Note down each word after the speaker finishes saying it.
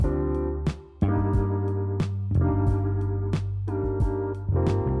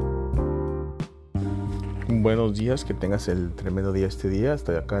buenos días, que tengas el tremendo día este día.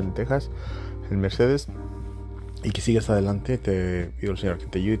 Estoy acá en Texas, en Mercedes, y que sigas adelante. Te pido al Señor que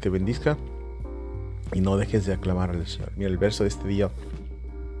te ayude y te bendiga, y no dejes de aclamar al Señor. Mira el verso de este día,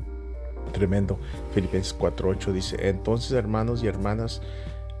 tremendo. Filipenses 4:8 dice: entonces, hermanos y hermanas,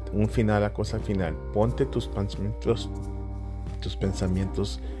 la cosa final, ponte tus pensamientos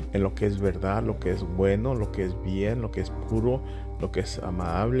en lo que es verdad, lo que es bueno, lo que es bien, lo que es puro, lo que es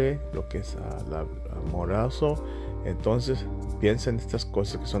amable, lo que es amoroso. Entonces piensa en estas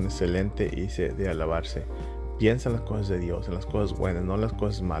cosas que son excelentes y de alabarse. Piensa en las cosas de Dios, en las cosas buenas, no en las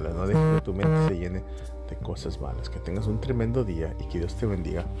cosas malas. No dejes que tu mente se llene de cosas malas. Que tengas un tremendo día y que Dios te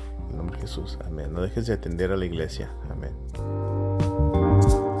bendiga en el nombre de Jesús. Amén. No dejes de atender a la iglesia. Amén.